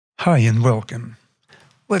Hi and welcome.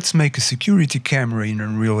 Let's make a security camera in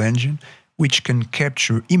Unreal Engine which can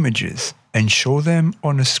capture images and show them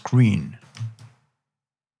on a screen.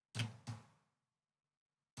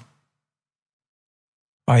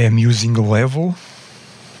 I am using a level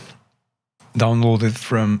downloaded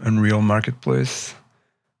from Unreal Marketplace.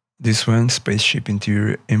 This one, Spaceship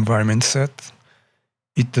Interior Environment Set.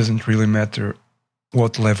 It doesn't really matter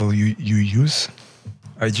what level you use.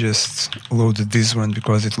 I just loaded this one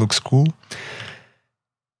because it looks cool.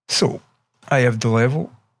 So I have the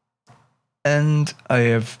level and I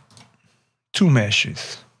have two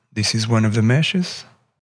meshes. This is one of the meshes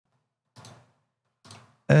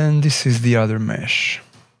and this is the other mesh.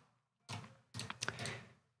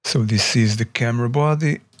 So this is the camera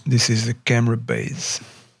body, this is the camera base.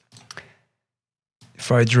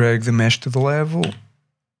 If I drag the mesh to the level,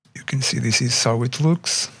 you can see this is how it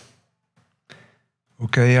looks.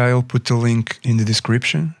 Okay, I'll put a link in the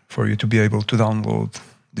description for you to be able to download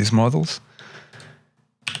these models.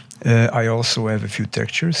 I also have a few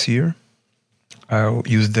textures here. I'll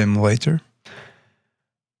use them later.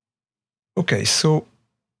 Okay, so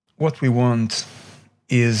what we want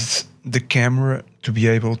is the camera to be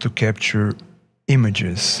able to capture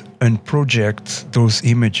images and project those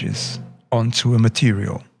images onto a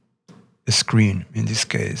material, a screen in this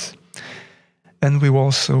case. And we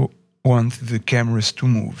also want the cameras to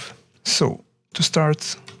move. So, to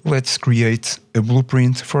start, let's create a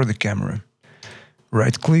blueprint for the camera.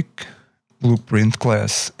 Right-click, Blueprint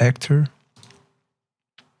Class Actor.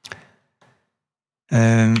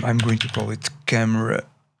 And I'm going to call it Camera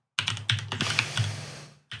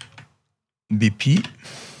BP.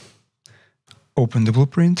 Open the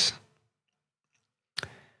blueprint.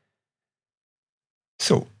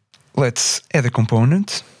 So, let's add a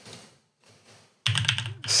component.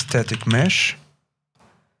 Static mesh,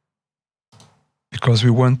 because we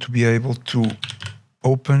want to be able to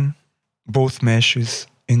open both meshes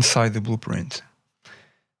inside the blueprint.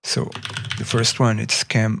 So the first one, it's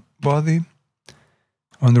cam body.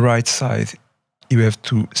 On the right side, you have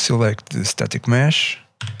to select the static mesh.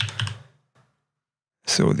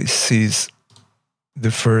 So this is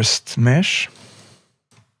the first mesh.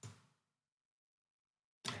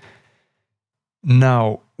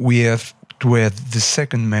 Now we have to add the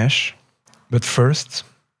second mesh, but first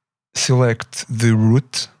select the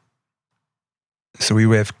root. So you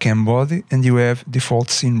have cam body and you have default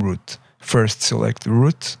scene root. First select the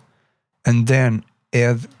root and then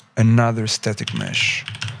add another static mesh.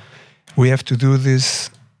 We have to do this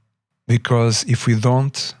because if we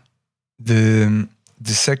don't, the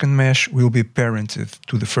second mesh will be parented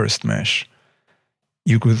to the first mesh.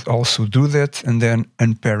 You could also do that and then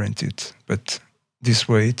unparent it, but this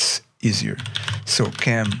way it's easier. So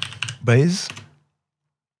cam base.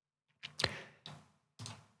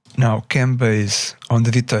 Now cam base on the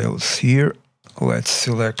details here, let's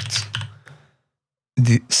select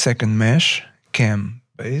the second mesh, cam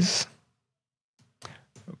base.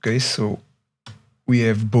 Okay, so we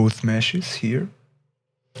have both meshes here.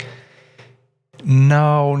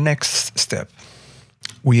 Now next step,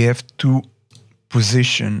 we have to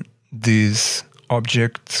position this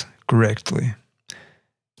object correctly.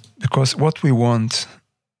 Because what we want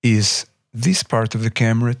is this part of the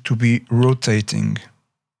camera to be rotating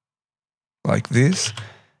like this,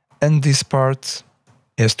 and this part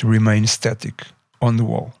has to remain static on the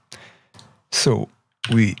wall. So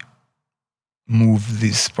we move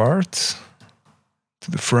this part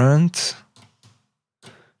to the front.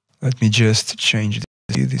 Let me just change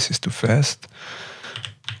this. This is too fast.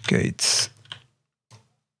 Okay,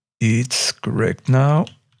 it's correct now.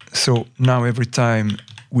 So now every time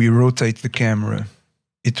we rotate the camera,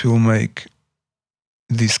 it will make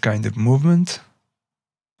this kind of movement.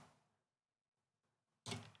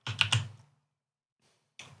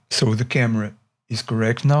 So the camera is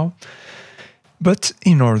correct now. But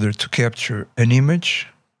in order to capture an image,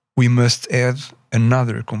 we must add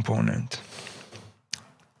another component.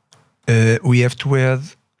 We have to add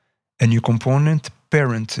a new component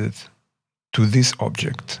parented to this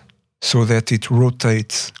object, so that it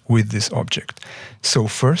rotates with this object. So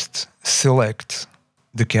first, select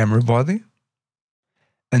the camera body,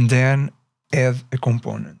 and then add a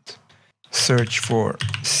component. Search for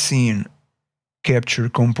Scene Capture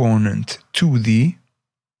Component 2D.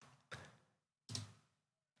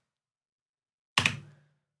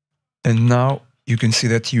 And now you can see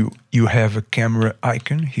that you have a camera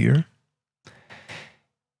icon here.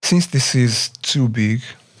 Since this is too big,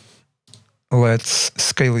 let's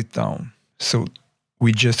scale it down. So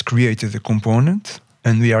we just created a component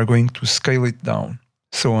and we are going to scale it down.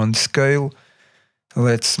 So on scale,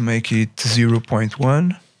 let's make it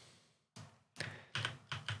 0.1.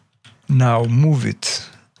 Now move it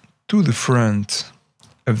to the front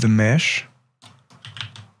of the mesh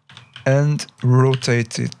and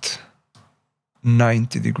rotate it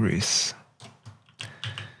 90 degrees.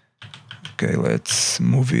 Okay, let's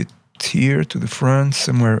move it here to the front,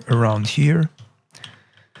 somewhere around here.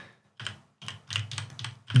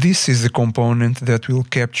 This is the component that will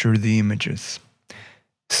capture the images.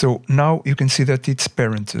 So now you can see that it's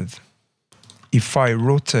parented. If I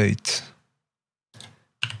rotate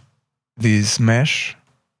this mesh,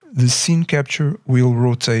 the scene capture will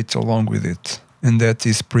rotate along with it. And that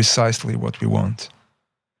is precisely what we want.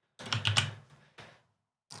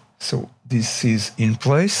 So this is in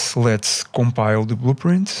place. Let's compile the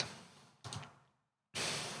blueprint.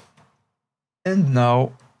 And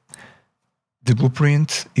now the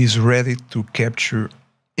blueprint is ready to capture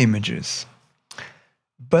images.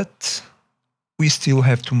 But we still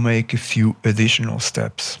have to make a few additional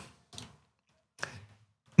steps.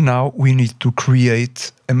 Now we need to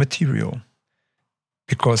create a material,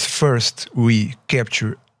 because first we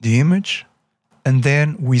capture the image and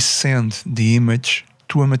then we send the image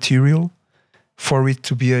to a material for it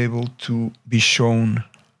to be able to be shown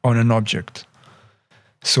on an object.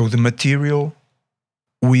 So the material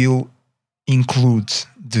will include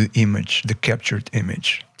the image, the captured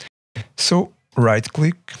image. So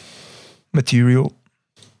right-click, material,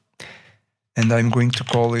 and I'm going to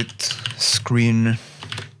call it screen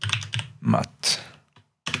matte.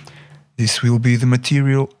 This will be the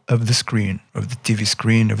material of the screen, of the TV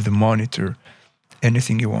screen, of the monitor,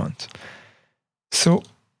 anything you want. So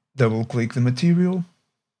double-click the material.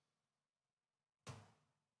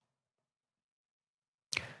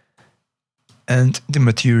 And the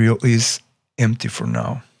material is empty for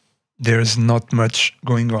now. There's not much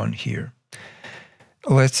going on here.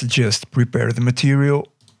 Let's just prepare the material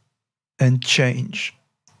and change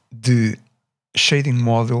the shading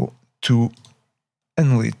model to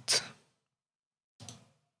unlit.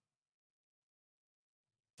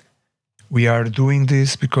 We are doing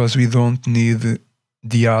this because we don't need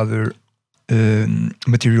the other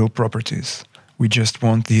material properties. We just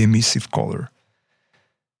want the emissive color.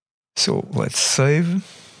 So let's save.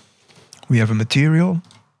 We have a material.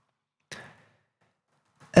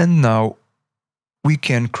 And now we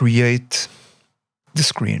can create the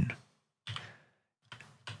screen.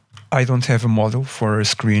 I don't have a model for a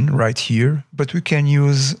screen right here, but we can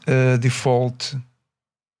use a default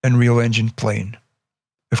Unreal Engine plane.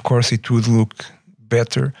 Of course, it would look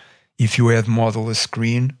better if you had model a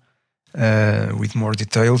screen with more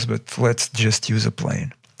details, but let's just use a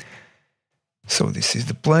plane. So this is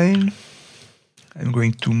the plane. I'm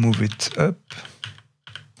going to move it up.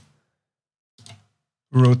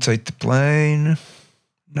 Rotate the plane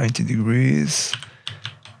 90 degrees.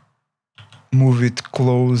 Move it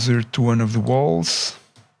closer to one of the walls,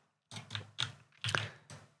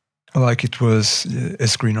 like it was a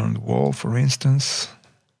screen on the wall, for instance.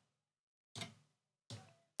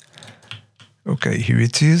 Okay, here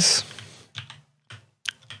it is.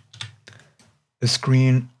 A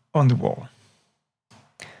screen on the wall.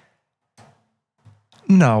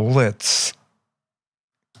 Now let's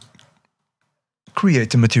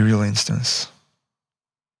create a material instance.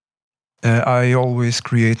 I always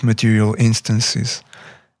create material instances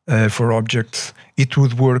for objects. It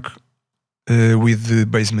would work with the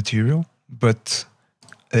base material, but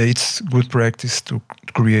it's good practice to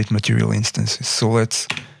create material instances. So let's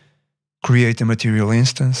create a material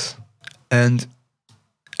instance and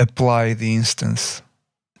apply the instance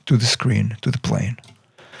to the screen, to the plane.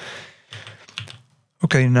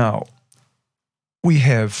 Okay, now we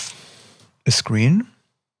have a screen.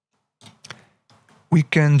 We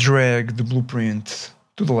can drag the blueprint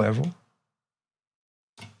to the level.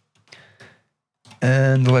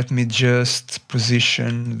 And let me just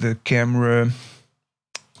position the camera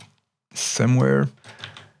somewhere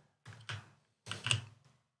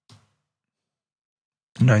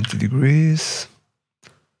 90 degrees.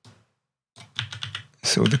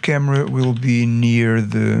 So the camera will be near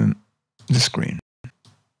the screen.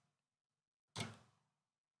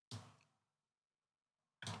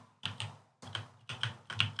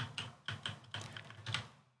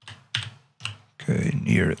 Okay,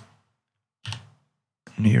 near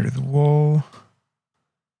the wall.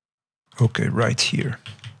 Okay, right here.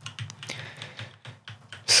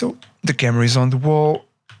 So the camera is on the wall,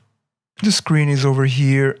 the screen is over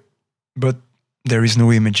here, but there is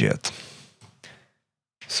no image yet.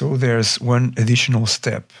 So there's one additional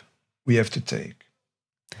step we have to take.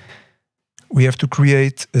 We have to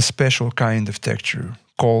create a special kind of texture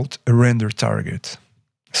called a render target.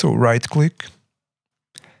 So right-click,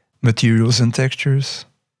 Materials and Textures,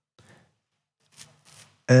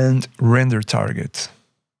 and render target.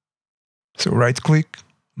 So right click,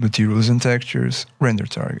 materials and textures, render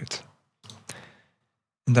target.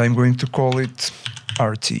 And I'm going to call it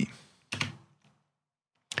RT.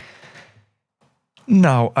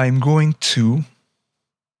 Now I'm going to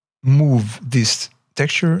move this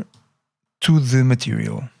texture to the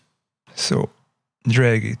material. So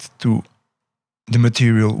drag it to the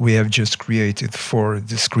material we have just created for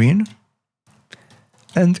the screen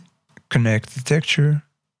and connect the texture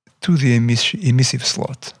to the emissive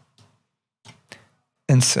slot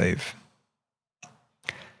and save.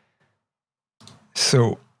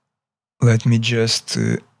 So let me just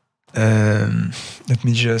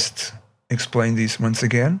explain this once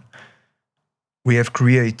again. We have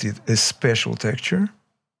created a special texture.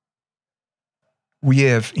 We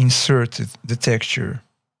have inserted the texture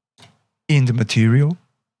in the material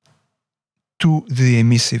to the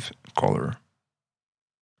emissive color.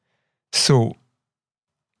 So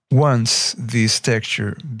once this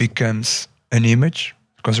texture becomes an image,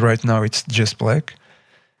 because right now it's just black,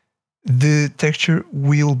 the texture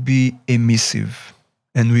will be emissive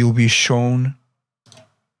and will be shown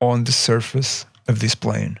on the surface of this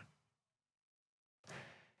plane.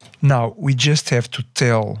 Now we just have to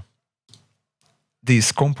tell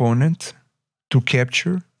this component to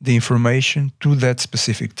capture the information to that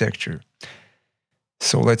specific texture.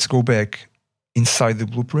 So let's go back inside the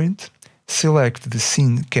blueprint, select the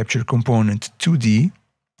scene capture component 2D,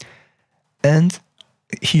 and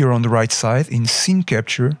here on the right side in scene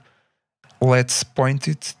capture, let's point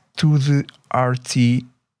it to the RT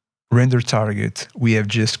render target we have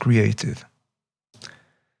just created.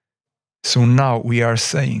 So now we are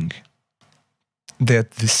saying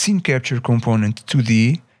that the scene capture component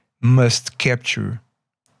 2D must capture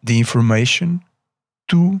the information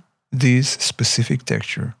to this specific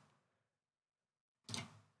texture.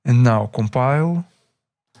 And now compile.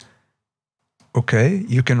 Okay,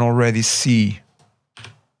 you can already see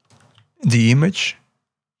the image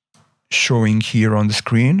showing here on the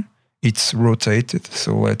screen. It's rotated,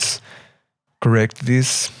 so let's correct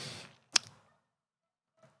this.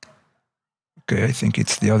 Okay, I think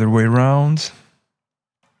it's the other way around.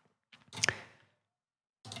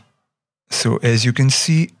 So as you can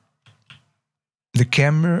see, the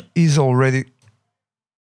camera is already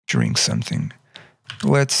capturing something.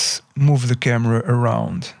 Let's move the camera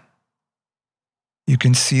around. You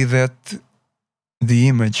can see that the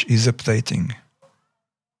image is updating.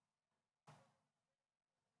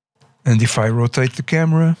 And if I rotate the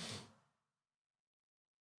camera,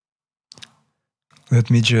 let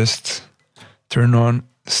me just turn on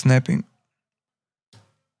snapping.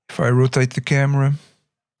 If I rotate the camera,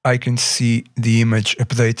 I can see the image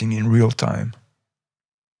updating in real time.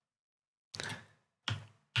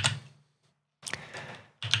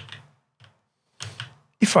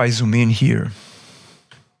 If I zoom in here,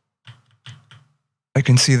 I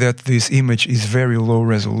can see that this image is very low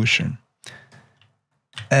resolution.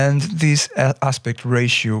 And this aspect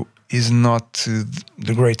ratio is not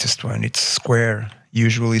the greatest one, it's square.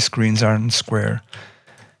 Usually screens aren't square.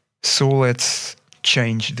 So let's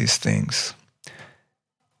change these things.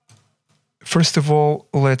 First of all,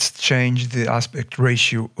 let's change the aspect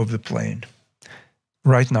ratio of the plane.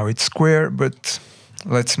 Right now it's square, but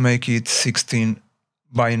let's make it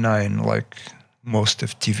 16:9 like most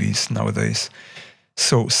of TVs nowadays.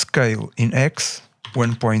 So scale in X,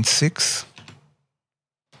 1.6.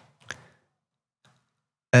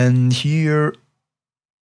 And here,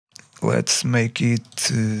 let's make it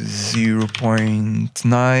 0.9,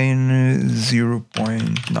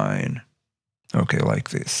 0.9. Okay, like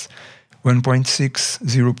this. 1.6,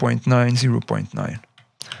 0.9, 0.9.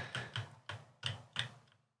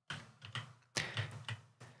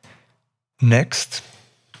 Next,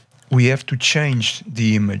 we have to change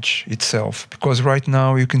the image itself, because right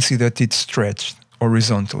now you can see that it's stretched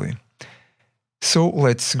horizontally. So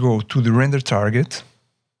let's go to the render target.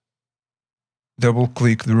 Double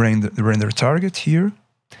click the render target here.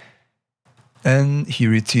 And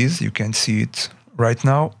here it is. You can see it right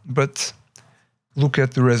now, but look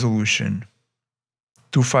at the resolution.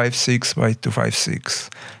 256 by 256.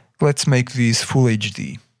 Let's make this Full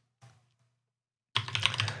HD.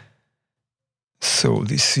 So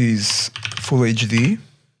this is Full HD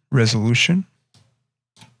resolution.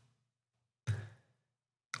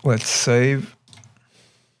 Let's save.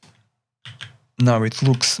 Now it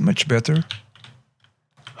looks much better.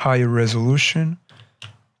 Higher resolution,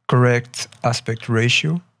 correct aspect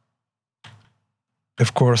ratio.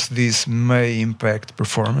 Of course, this may impact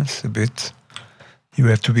performance a bit. You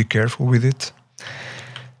have to be careful with it.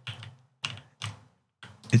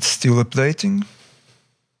 It's still updating.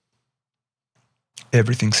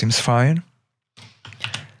 everything seems fine.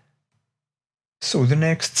 So the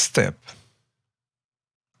next step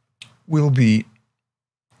will be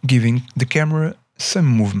giving the camera some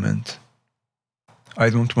movement. I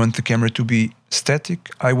don't want the camera to be static,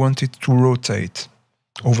 I want it to rotate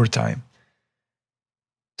over time.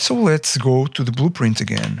 So let's go to the blueprint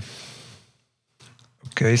again.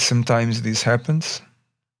 Okay, sometimes this happens.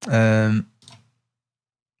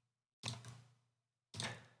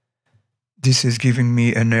 This is giving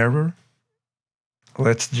me an error.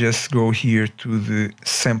 Let's just go here to the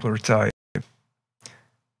sampler type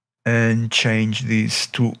and change this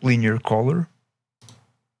to linear color.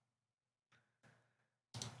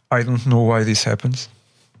 I don't know why this happens.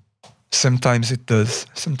 Sometimes it does,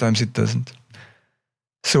 sometimes it doesn't.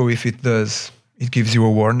 So if it does, it gives you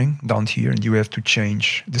a warning down here and you have to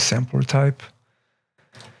change the sampler type.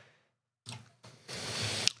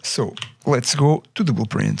 So let's go to the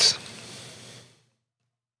blueprint.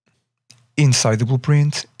 Inside the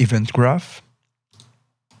blueprint, event graph.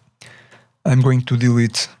 I'm going to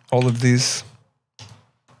delete all of this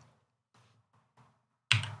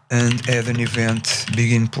and add an event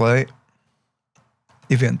begin play.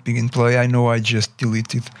 Event begin play, I know I just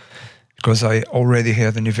deleted because I already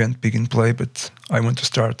had an event begin play, but I want to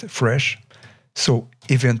start fresh. So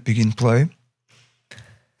event begin play.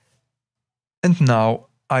 And now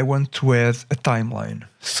I want to add a timeline.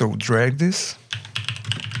 So drag this,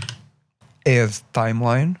 add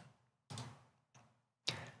timeline,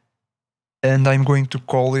 and I'm going to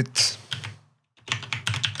call it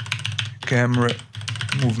camera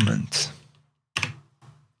movement.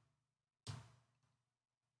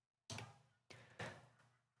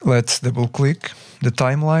 Let's double click the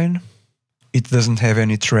timeline. It doesn't have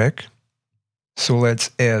any track, so let's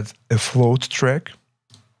add a float track.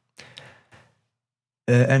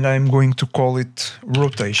 And I'm going to call it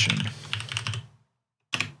rotation.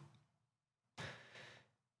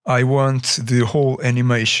 I want the whole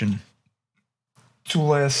animation to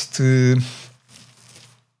last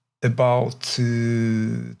about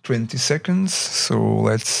 20 seconds. So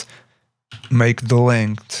let's make the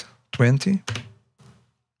length 20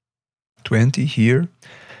 here.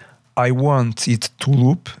 I want it to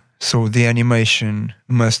loop, so the animation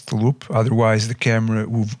must loop, otherwise the camera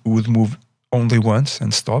would move only once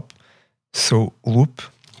and stop. So loop.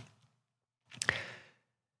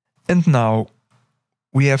 And now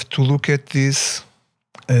we have to look at this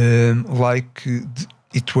like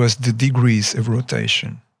it was the degrees of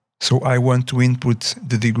rotation. So I want to input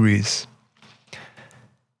the degrees.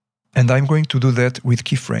 And I'm going to do that with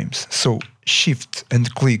keyframes. So shift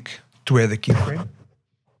and click to add a keyframe.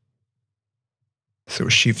 So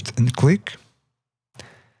shift and click.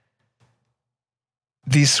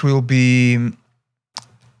 This will be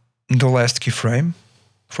the last keyframe,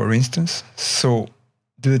 for instance. So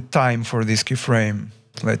the time for this keyframe,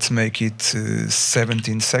 let's make it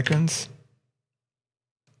 17 seconds.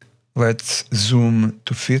 Let's zoom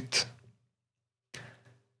to fit.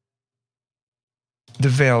 The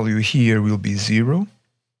value here will be 0.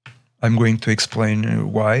 I'm going to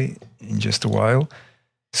explain why in just a while.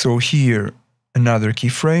 So here, another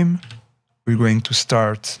keyframe. We're going to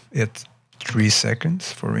start at 3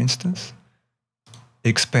 seconds, for instance.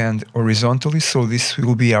 Expand horizontally, so this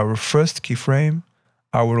will be our first keyframe,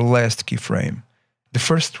 our last keyframe. The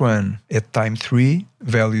first one at time 3,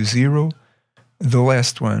 value 0. The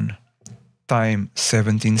last one, time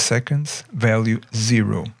 17 seconds, value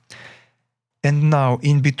 0. And now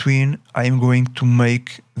in between, I'm going to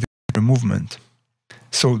make the movement.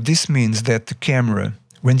 So this means that the camera,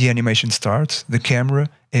 when the animation starts, the camera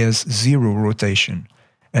has 0 rotation.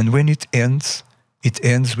 And when it ends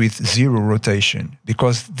with 0 rotation,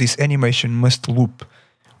 because this animation must loop.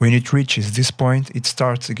 When it reaches this point, it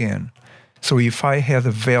starts again. So if I had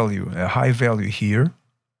a value, a high value here,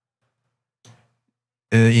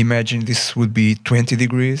 imagine this would be 20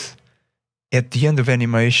 degrees. At the end of the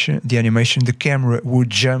animation, the camera would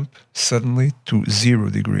jump suddenly to 0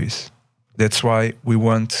 degrees. That's why we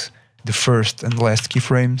want the first and last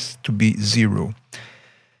keyframes to be 0.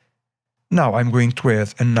 Now I'm going to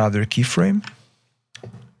add another keyframe,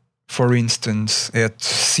 for instance at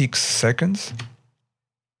 6 seconds,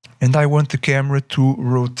 and I want the camera to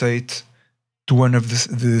rotate to one of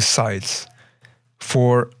the sides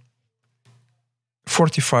for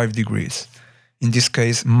 45 degrees. In this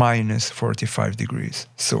case, minus 45 degrees.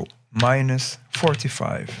 So minus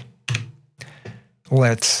 45.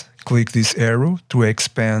 Let's click this arrow to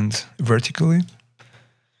expand vertically.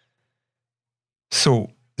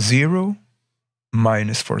 So 0,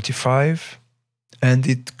 minus 45, and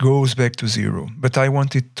it goes back to 0. But I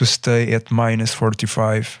want it to stay at minus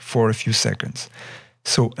 45 for a few seconds.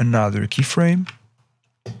 So another keyframe.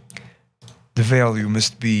 The value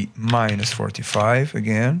must be -45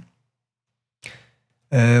 again.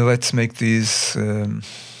 Let's make this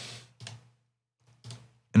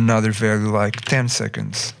another value like 10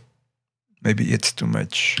 seconds. Maybe it's too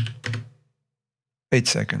much. 8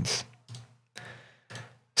 seconds.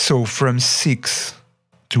 So from 6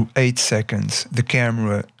 to 8 seconds, the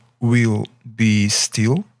camera will be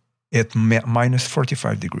still at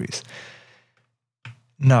 -45 degrees.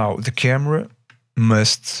 Now the camera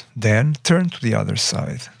must then turn to the other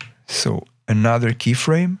side. So another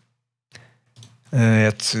keyframe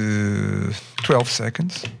at 12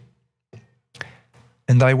 seconds.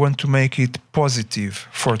 And I want to make it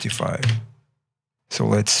 +45. So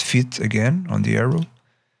let's fit again on the arrow.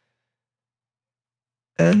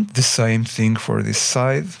 And the same thing for this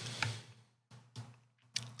side.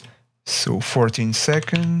 So 14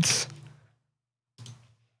 seconds,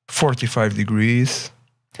 45 degrees.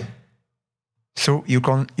 So you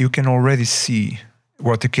can already see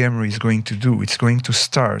what the camera is going to do. It's going to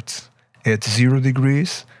start at 0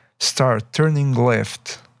 degrees, start turning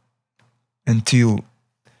left until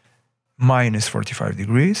 -45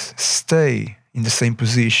 degrees, stay in the same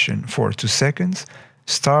position for 2 seconds,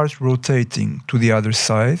 start rotating to the other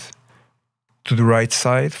side, to the right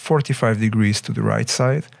side, 45 degrees to the right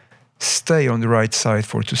side, stay on the right side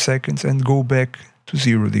for 2 seconds and go back to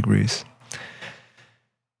 0 degrees.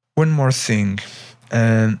 One more thing,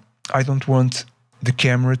 I don't want the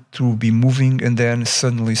camera to be moving and then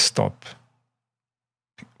suddenly stop.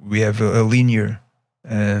 We have a linear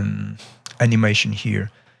animation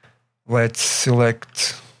here. Let's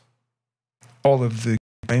select all of the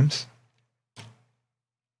keyframes.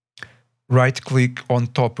 Right click on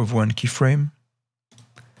top of one keyframe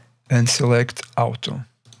and select Auto.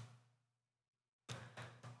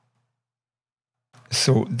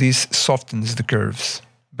 So this softens the curves,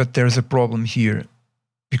 but there's a problem here,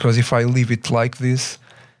 because if I leave it like this,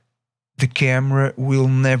 the camera will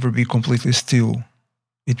never be completely still.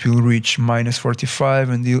 It will reach -45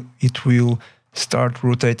 and it will start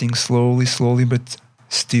rotating slowly, but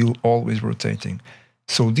still always rotating.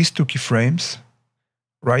 So these 2 keyframes,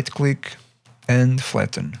 right click and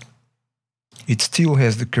flatten. It still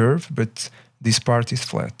has the curve, but this part is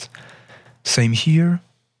flat. Same here,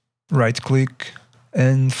 right click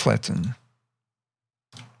and flatten.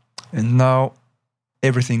 And now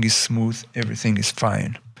everything is smooth, everything is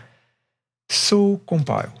fine. So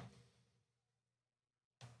compile.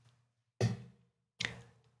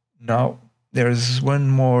 Now there's one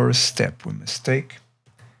more step we must take.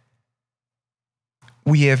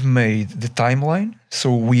 We have made the timeline,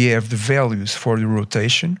 so we have the values for the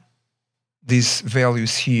rotation. These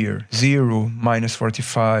values here, 0,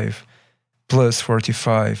 -45,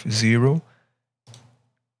 +45, 0,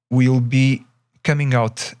 will be coming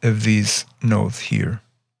out of this node here,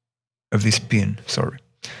 of this pin, sorry.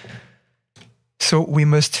 So we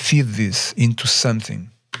must feed this into something.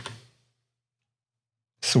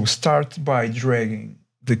 So start by dragging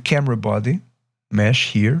the camera body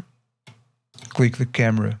mesh here, click the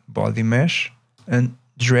camera body mesh and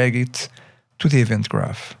drag it to the event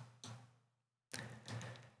graph.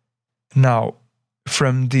 Now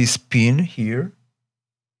from this pin here,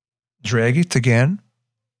 drag it again,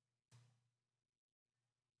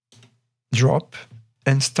 drop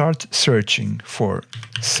and start searching for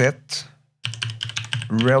set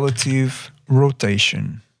relative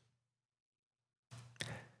rotation.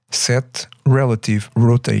 Set relative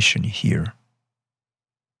rotation here.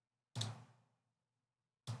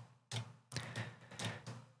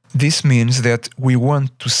 This means that we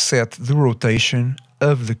want to set the rotation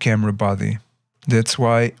of the camera body. That's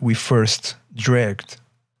why we first dragged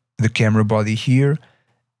the camera body here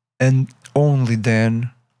and only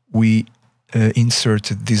then we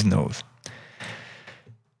inserted this node.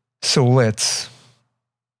 So let's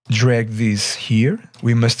drag this here.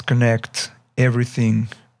 We must connect everything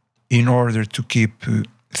in order to keep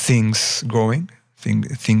things going,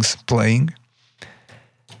 things playing.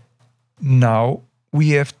 Now we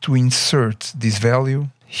have to insert this value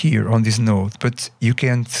here on this node, but you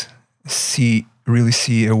can't really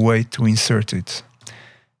see a way to insert it.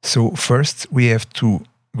 So first we have to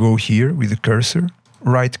go here with the cursor,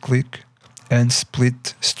 right click and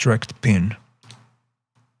split struct pin.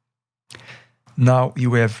 Now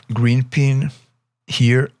you have green pin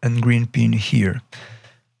here and green pin here.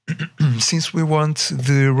 Since we want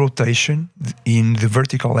the rotation in the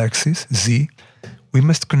vertical axis, Z, we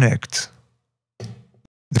must connect the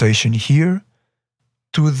rotation here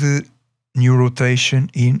to the new rotation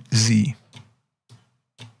in Z.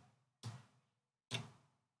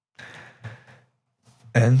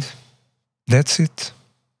 And That's it.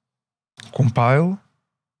 Compile.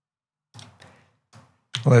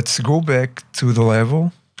 Let's go back to the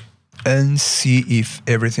level and see if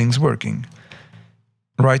everything's working.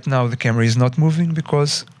 Right now the camera is not moving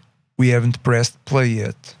because we haven't pressed play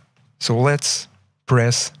yet. So let's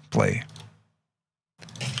press play.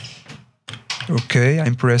 Okay,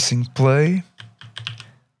 I'm pressing play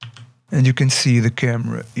and you can see the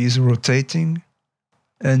camera is rotating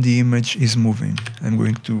and the image is moving. I'm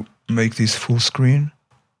going to make this full screen.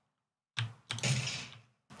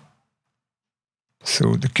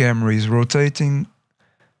 So the camera is rotating,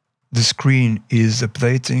 the screen is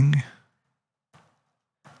updating,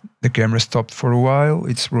 the camera stopped for a while,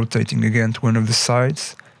 it's rotating again to one of the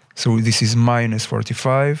sides, so this is minus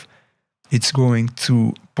 45, it's going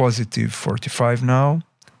to positive 45 now,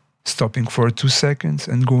 stopping for 2 seconds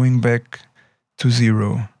and going back to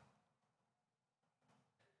 0.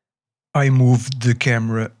 I moved the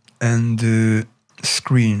camera and the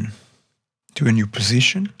screen to a new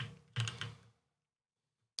position.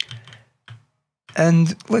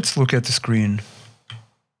 And let's look at the screen.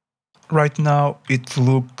 Right now it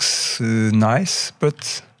looks nice,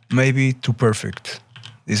 but maybe too perfect.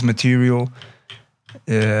 This material,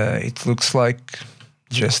 it looks like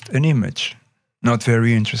just an image, not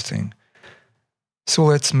very interesting. So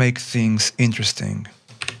let's make things interesting.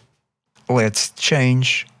 Let's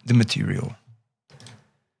change the material.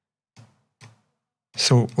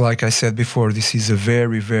 So, like I said before, this is a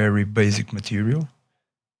very, very basic material,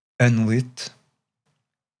 unlit,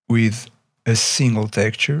 with a single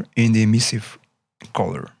texture in the emissive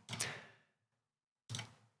color.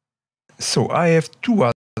 So I have two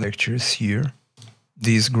other textures here,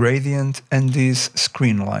 this gradient and these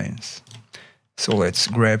screen lines. So let's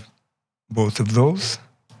grab both of those,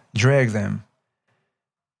 drag them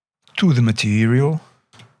to the material,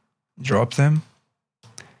 drop them,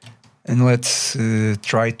 and let's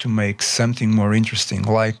try to make something more interesting,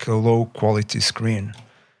 like a low quality screen.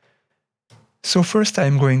 So first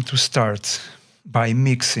I'm going to start by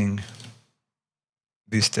mixing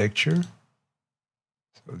this texture.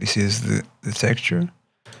 So this is the texture.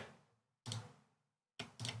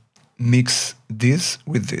 Mix this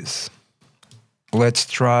with this. Let's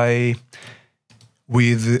try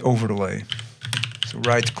with the overlay. So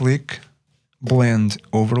right click, blend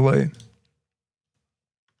overlay.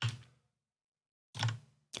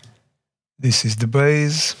 This is the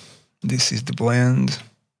base, this is the blend.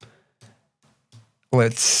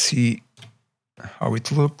 Let's see how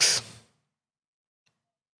it looks.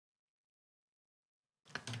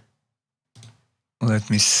 Let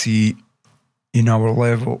me see in our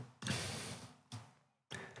level.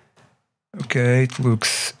 Okay, it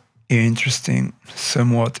looks interesting,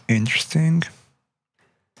 somewhat interesting.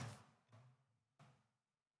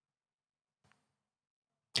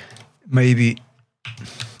 Maybe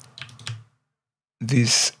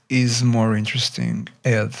this is more interesting,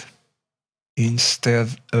 add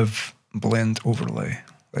instead of blend overlay.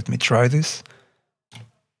 Let me try this.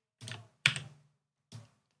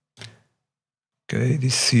 Okay,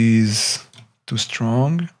 this is too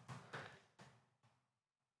strong.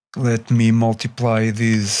 Let me multiply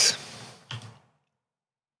this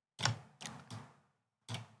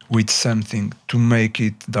with something to make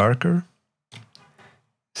it darker.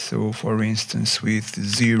 So for instance with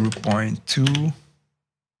 0.2,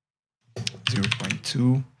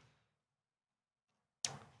 0.2,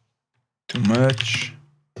 too much,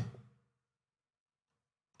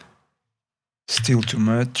 still too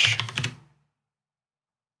much.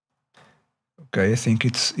 Okay, I think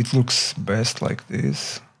it looks best like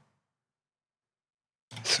this.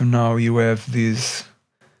 So now you have these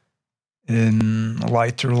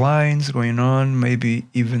lighter lines going on, maybe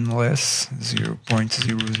even less,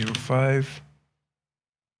 0.005.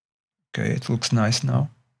 Okay, it looks nice now.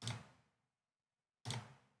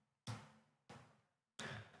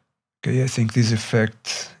 Okay, I think this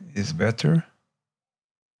effect is better.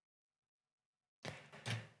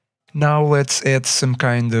 Now let's add some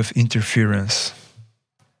kind of interference.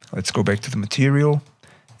 Let's go back to the material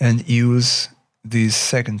and use this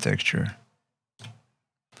second texture.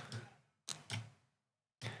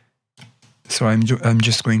 So I'm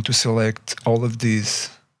just going to select all of these,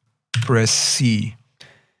 press C,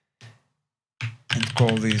 and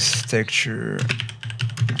call this texture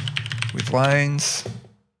with lines.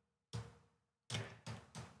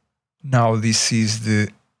 Now this is the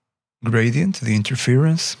gradient, the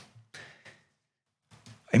interference.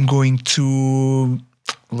 I'm going to,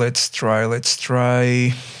 let's try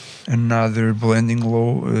another blending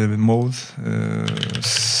mode,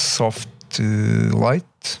 soft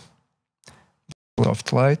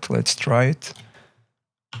light. Let's try it.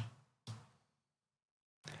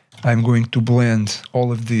 I'm going to blend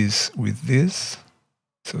all of this with this.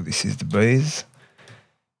 So this is the base.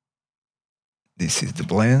 This is the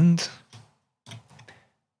blend.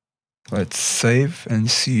 Let's save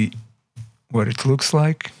and see what it looks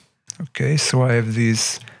like. Okay, so I have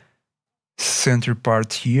this center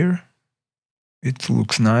part here. It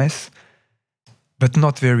looks nice, but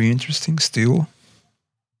not very interesting still.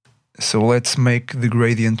 So let's make the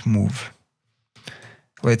gradient move.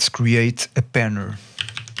 Let's create a panner.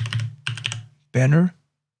 Panner.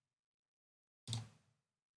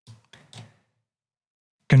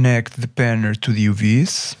 Connect the panner to the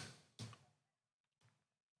UVs.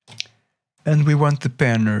 And we want the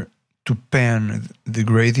panner to pan the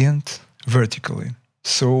gradient vertically.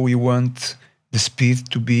 So we want the speed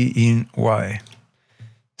to be in Y.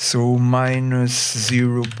 So minus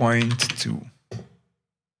 0.2.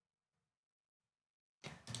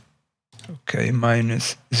 Okay,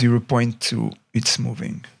 minus 0.2, it's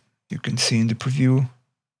moving. You can see in the preview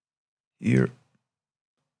here,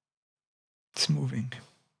 it's moving.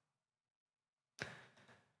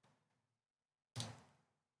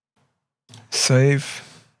 Save.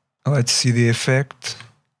 Let's see the effect.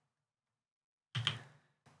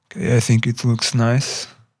 Okay, I think it looks nice.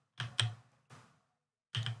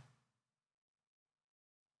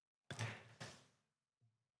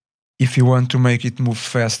 If you want to make it move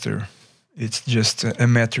faster, it's just a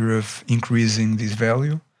matter of increasing this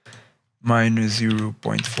value. Minus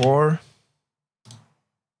 0.4.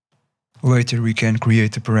 Later we can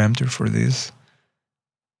create a parameter for this.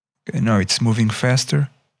 Okay, now it's moving faster.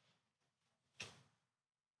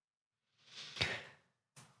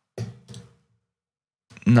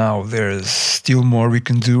 Now there's still more we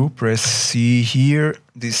can do. Press C here.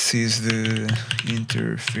 This is the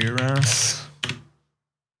interference.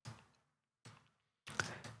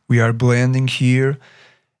 We are blending here.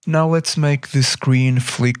 Now let's make the screen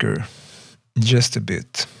flicker just a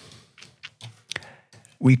bit.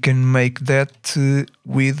 We can make that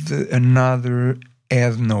with another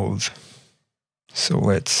add node. So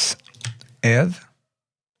let's add.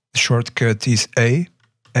 The shortcut is A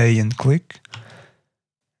and click.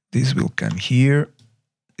 This will come here.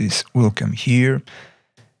 This will come here.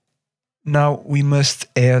 Now we must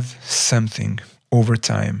add something over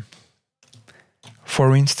time.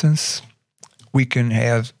 For instance, we can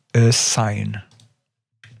have a sine.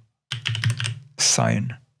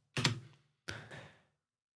 Sine.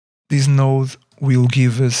 This node will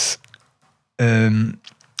give us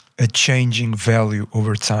a changing value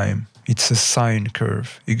over time. It's a sine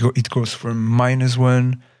curve. It goes from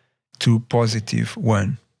 -1 to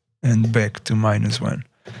 +1 and back to -1.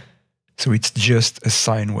 So it's just a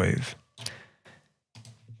sine wave.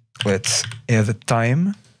 Let's add a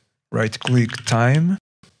time. Right-click time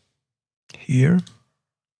here.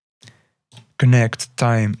 Connect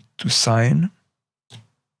time to sine.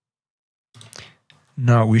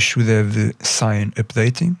 Now we should have the sine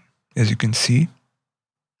updating, as you can see.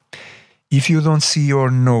 If you don't see your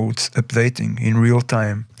nodes updating in real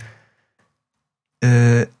time,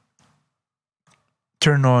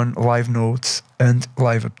 turn on live nodes and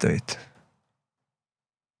live update.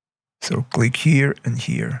 So click here and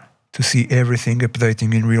here to see everything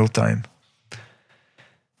updating in real time.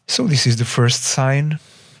 So this is the first sine.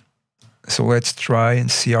 So let's try and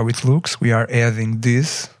see how it looks. We are adding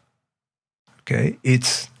this. Okay,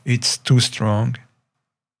 it's too strong.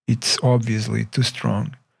 It's obviously too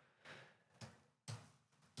strong.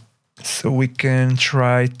 So we can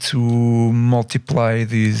try to multiply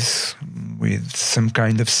this with some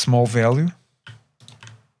kind of small value.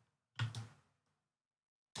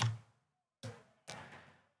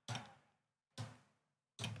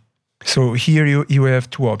 So here you have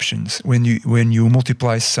two options. When you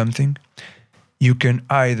multiply something, you can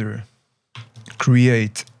either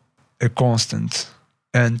create a constant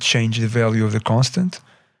and change the value of the constant,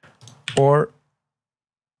 or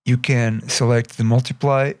you can select the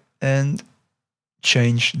multiply and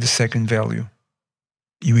change the second value.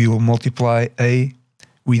 You will multiply A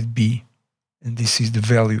with B, and this is the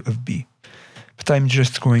value of B. But I'm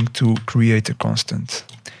just going to create a constant.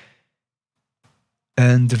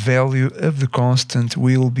 And the value of the constant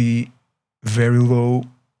will be very low,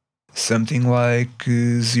 something like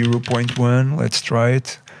 0.1. Let's try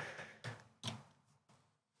it.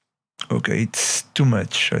 Okay, it's too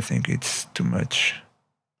much. I think it's too much.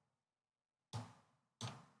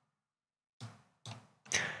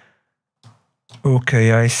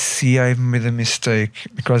 Okay, I see I've made a mistake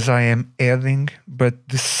because I am adding, but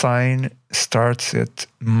the sign starts at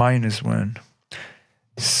 -1.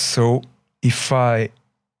 So if I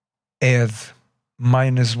add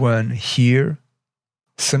 -1 here,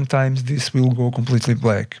 sometimes this will go completely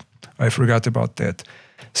black. I forgot about that.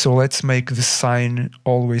 So let's make the sign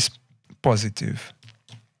always positive.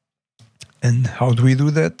 And how do we do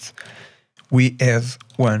that? We add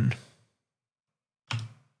 1.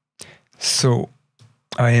 So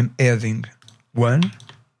I am adding 1.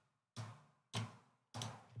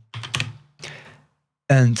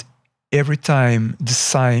 And every time the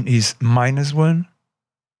sign is -1,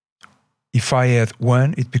 if I add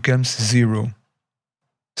 1, it becomes 0.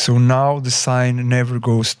 So now the sign never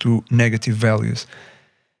goes to negative values.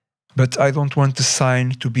 But I don't want the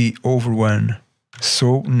sign to be over 1.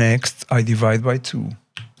 So next I divide by 2.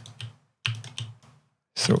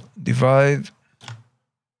 So divide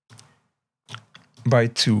by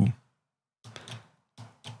 2.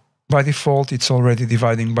 By default it's already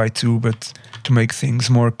dividing by 2, but to make things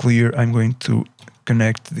more clear I'm going to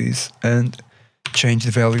connect this and change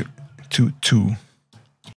the value to 2.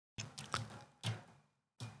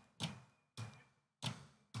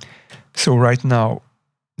 So right now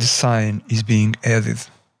the sign is being added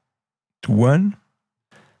to 1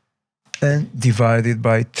 and divided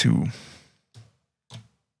by 2.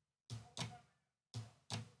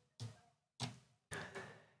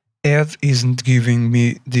 Add isn't giving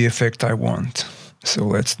me the effect I want. So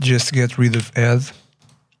let's just get rid of add.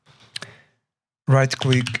 Right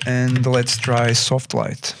click and let's try soft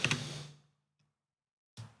light.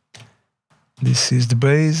 This is the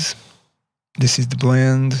base, this is the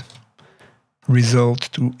blend,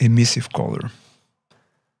 result to emissive color.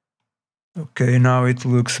 Okay, now it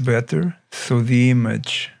looks better. So the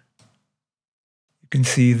image, you can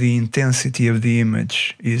see the intensity of the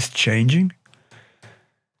image is changing.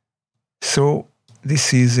 So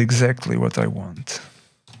this is exactly what I want.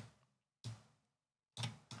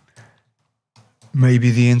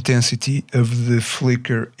 Maybe the intensity of the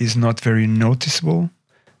flicker is not very noticeable.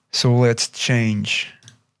 So let's change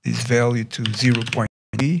this value to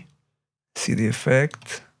 0.3. See the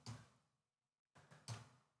effect.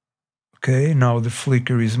 Okay, now the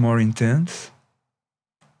flicker is more intense.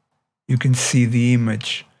 You can see the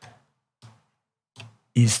image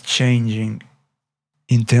is changing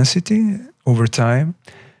intensity over time.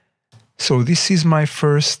 So this is my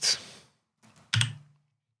first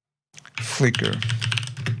flicker.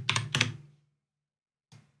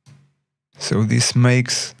 So this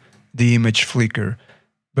makes the image flicker,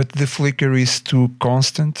 but the flicker is too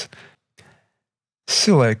constant.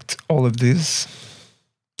 Select all of this,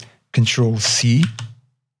 Control C,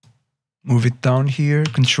 move it down here,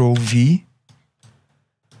 Control V,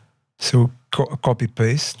 so copy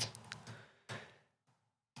paste.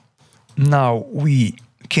 Now we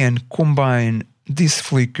can combine this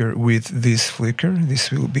flicker with this flicker. This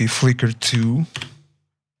will be flicker 2.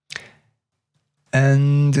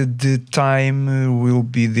 And the time will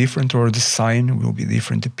be different, or the sign will be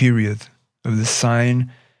different, the period of the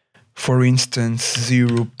sign. For instance,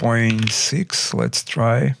 0.6. Let's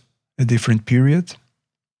try a different period.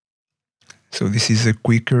 So this is a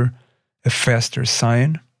quicker, a faster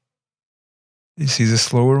sign. This is a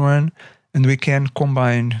slower one. And we can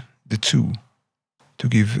combine the two to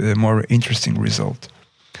give a more interesting result.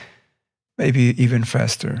 Maybe even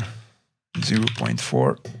faster,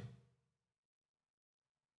 0.4.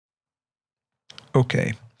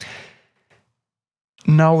 Okay.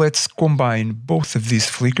 Now let's combine both of these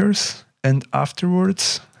flickers and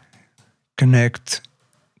afterwards connect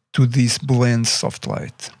to this blend soft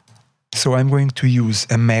light. So I'm going to use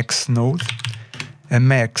a max node. A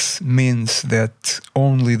max means that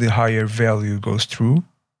only the higher value goes through,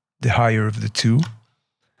 the higher of the two.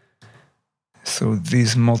 So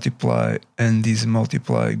these multiply and these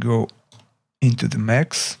multiply go into the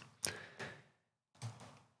max.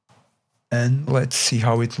 And let's see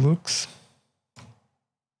how it looks.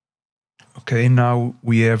 Okay, now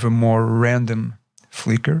we have a more random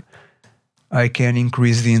flicker. I can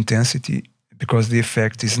increase the intensity because the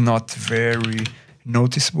effect is not very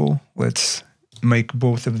noticeable. Let's make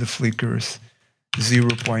both of the flickers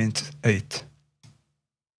 0.8.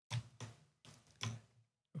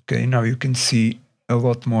 Okay, now you can see a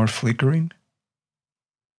lot more flickering.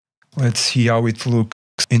 Let's see how it looks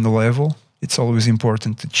in the level. It's always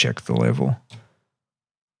important to check the level.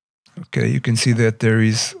 Okay, you can see that there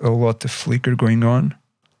is a lot of flicker going on.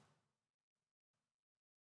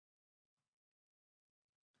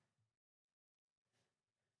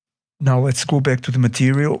 Now let's go back to the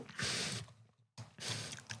material.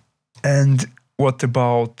 And what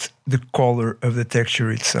about the color of the texture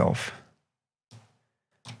itself?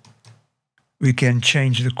 We can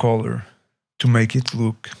change the color to make it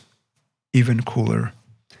look even cooler.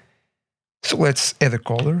 So let's add a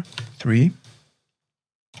color, 3.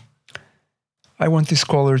 I want this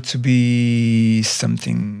color to be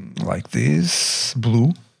something like this,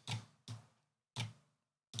 blue.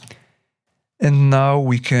 And now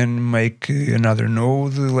we can make another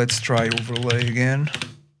node. Let's try overlay again.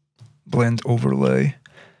 Blend overlay.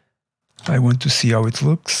 I want to see how it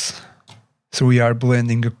looks. So we are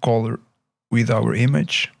blending a color with our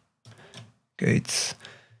image. Okay, it's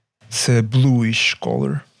a bluish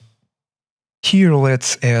color. Here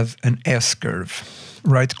let's add an S-curve.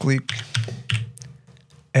 Right click,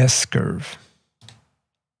 S-curve.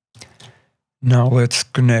 Now let's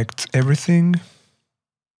connect everything.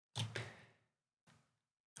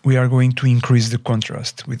 We are going to increase the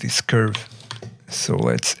contrast with this curve. So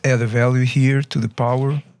let's add a value here to the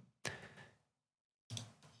power.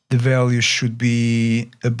 The value should be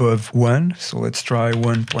above 1, so let's try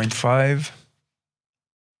 1.5.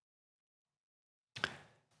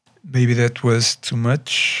 Maybe that was too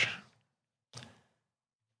much.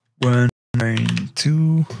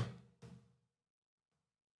 1.2.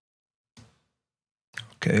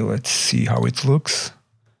 Okay, let's see how it looks.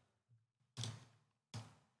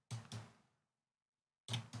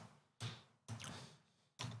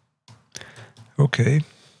 Okay.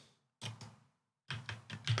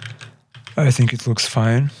 I think it looks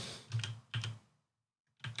fine.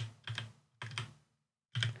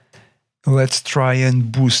 Let's try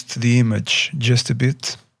and boost the image just a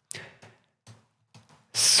bit.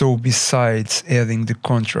 So besides adding the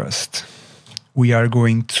contrast, we are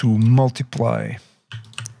going to multiply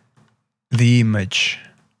the image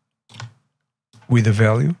with a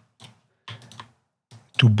value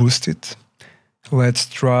to boost it. Let's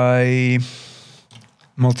try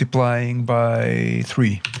multiplying by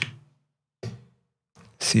 3.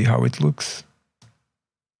 See how it looks.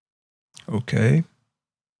 Okay.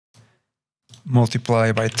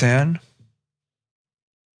 Multiply by 10.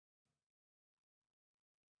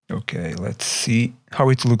 Okay, let's see how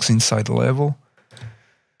it looks inside the level.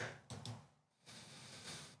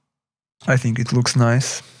 I think it looks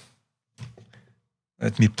nice.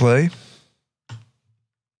 Let me play.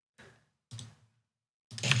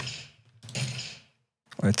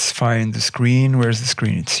 Let's find the screen. Where's the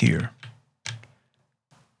screen? It's here.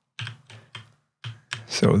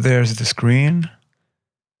 So there's the screen.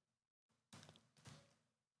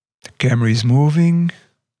 The camera is moving.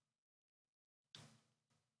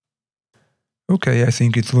 Okay, I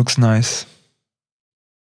think it looks nice.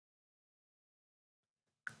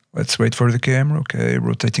 Let's wait for the camera. Okay,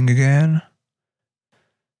 rotating again.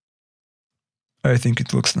 I think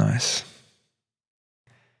it looks nice.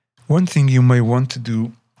 One thing you may want to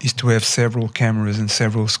do is to have several cameras and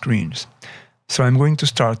several screens. So I'm going to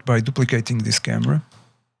start by duplicating this camera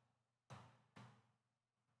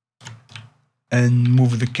and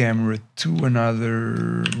move the camera to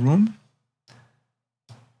another room.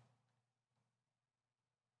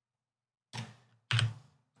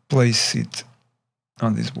 Place it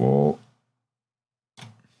on this wall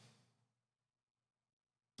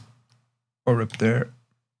or up there.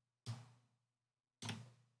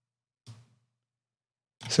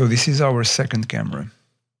 So this is our second camera.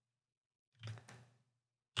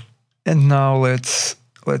 And now let's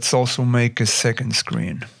also make a second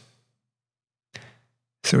screen.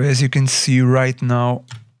 So as you can see right now,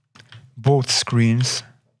 both screens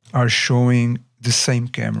are showing the same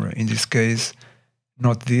camera. In this case,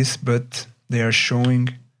 not this, but they are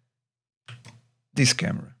showing this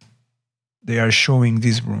camera. They are showing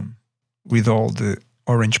this room with all the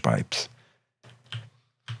orange pipes.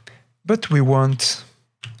 But we want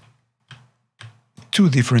two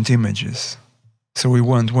different images. So we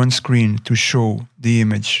want one screen to show the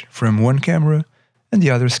image from one camera and the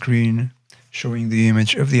other screen showing the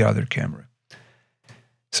image of the other camera.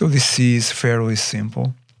 So this is fairly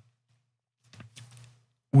simple.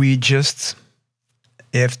 We just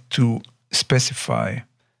have to specify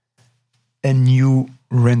a new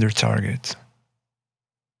render target.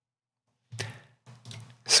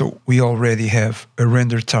 So we already have a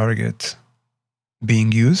render target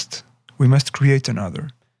being used. We must create another.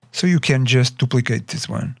 So you can just duplicate this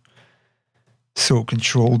one. So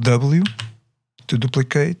Control W to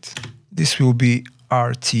duplicate. This will be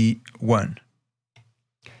RT1.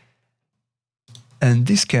 And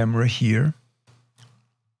this camera here,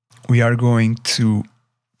 we are going to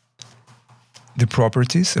the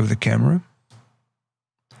properties of the camera.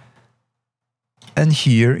 And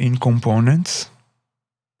here in components,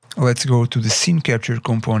 let's go to the scene capture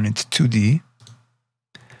component 2D.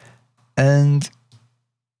 And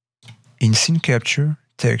in scene capture,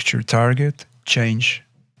 texture target, change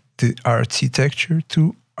the RT texture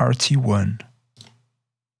to RT1.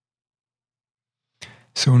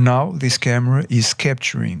 So now this camera is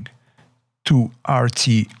capturing to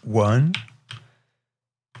RT1,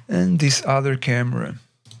 and this other camera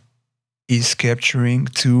is capturing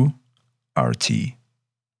to RT.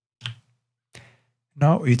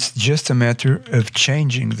 Now it's just a matter of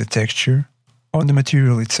changing the texture on the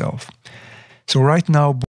material itself. So right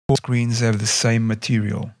now both screens have the same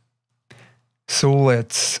material. So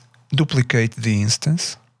let's duplicate the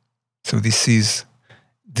instance. So this is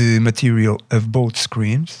the material of both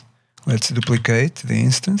screens. Let's duplicate the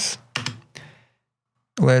instance.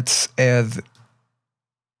 Let's add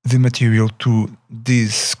the material to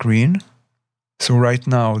this screen. So right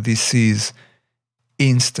now this is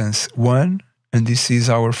instance 1 and this is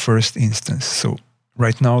our first instance. So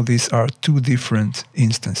right now these are two different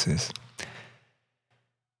instances.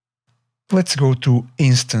 Let's go to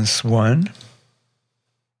instance 1.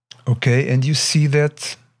 Okay, and you see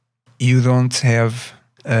that you don't have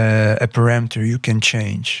a parameter you can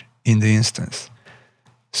change in the instance.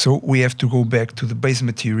 So we have to go back to the base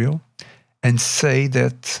material and say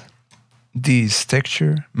that this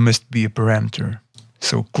texture must be a parameter.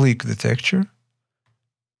 So click the texture.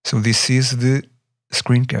 So this is the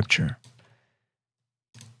screen capture.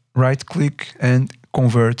 Right click and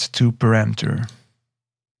convert to parameter.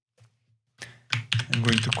 I'm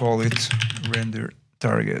going to call it render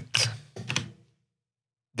target.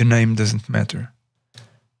 The name doesn't matter.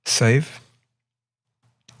 Save.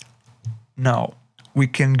 Now we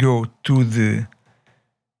can go to the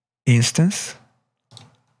instance,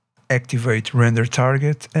 activate render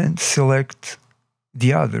target and select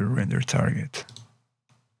the other render target.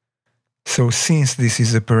 So since this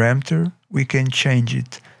is a parameter, we can change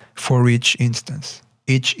it for each instance.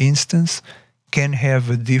 Each instance can have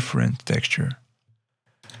a different texture.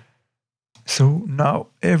 So now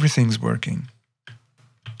everything's working.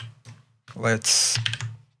 Let's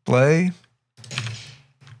play.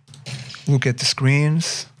 Look at the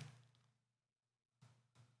screens.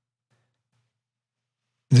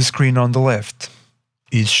 The screen on the left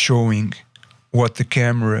is showing what the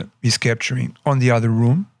camera is capturing on the other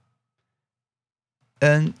room.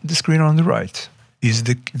 And the screen on the right is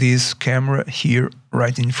this camera here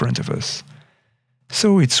right in front of us.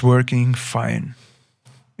 So it's working fine.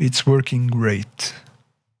 It's working great.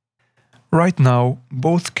 Right now,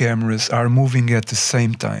 both cameras are moving at the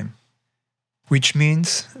same time, which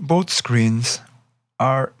means both screens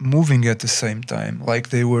are moving at the same time, like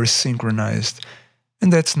they were synchronized.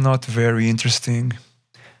 And that's not very interesting.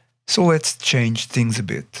 So let's change things a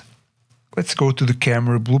bit. Let's go to the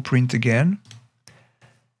camera blueprint again.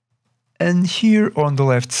 And here on the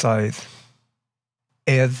left side,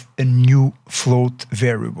 add a new float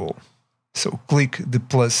variable. So click the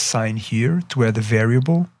plus sign here to add a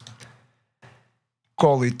variable.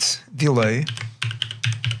 Call it delay.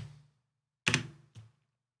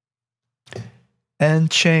 And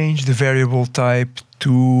change the variable type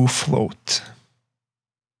to float.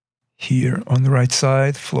 Here on the right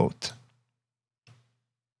side, float.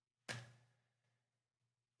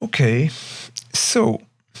 Okay, so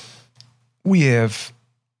we have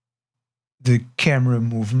the camera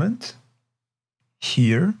movement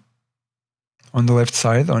here on the left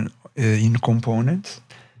side in component.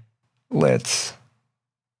 Let's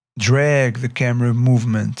drag the camera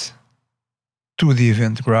movement to the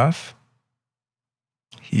event graph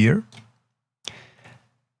here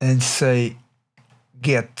and say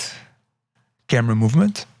get camera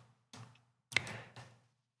movement,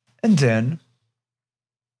 and then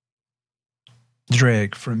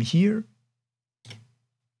drag from here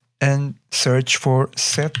and search for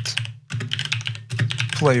set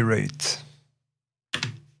play rate.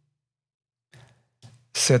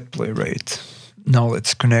 Set play rate. Now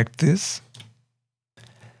let's connect this.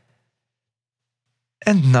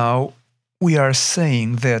 And now we are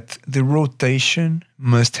saying that the rotation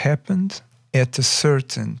must happen at a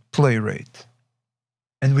certain play rate.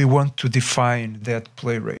 And we want to define that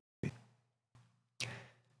play rate.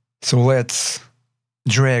 So let's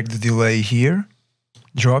drag the delay here,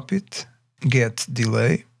 drop it, get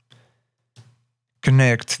delay,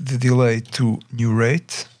 connect the delay to new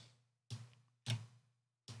rate,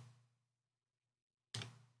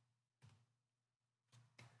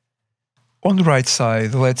 on the right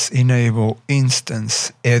side, let's enable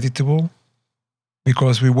instance editable,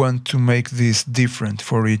 because we want to make this different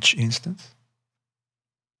for each instance.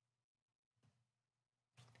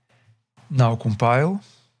 Now compile.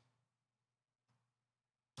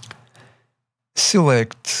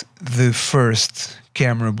 Select the first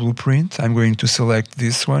camera blueprint. I'm going to select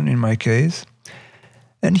this one in my case.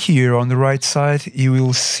 And here on the right side, you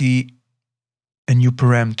will see a new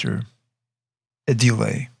parameter, a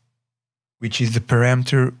delay, which is the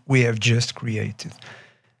parameter we have just created.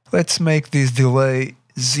 Let's make this delay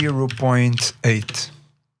 0.8.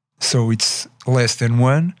 So it's less than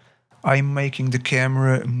 1. I'm making the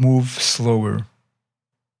camera move slower.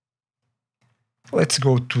 Let's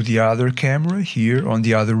go to the other camera here on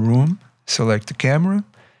the other room. Select the camera.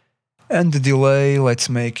 And the delay, let's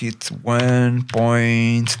make it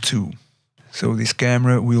 1.2. So this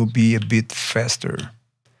camera will be a bit faster.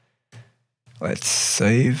 Let's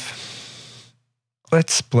save.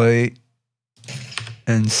 Let's play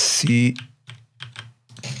and see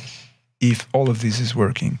if all of this is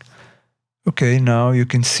working. Okay, now you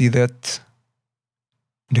can see that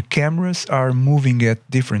the cameras are moving at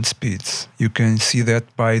different speeds. You can see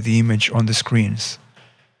that by the image on the screens.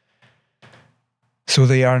 So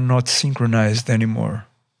they are not synchronized anymore,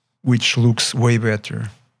 which looks way better.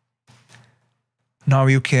 Now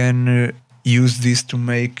you can use this to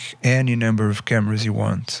make any number of cameras you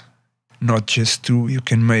want. Not just 2, you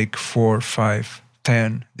can make 4, 5,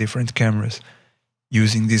 10 different cameras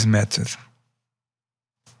using this method.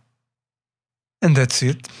 And that's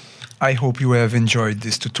it. I hope you have enjoyed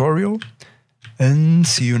this tutorial and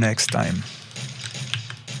see you next time.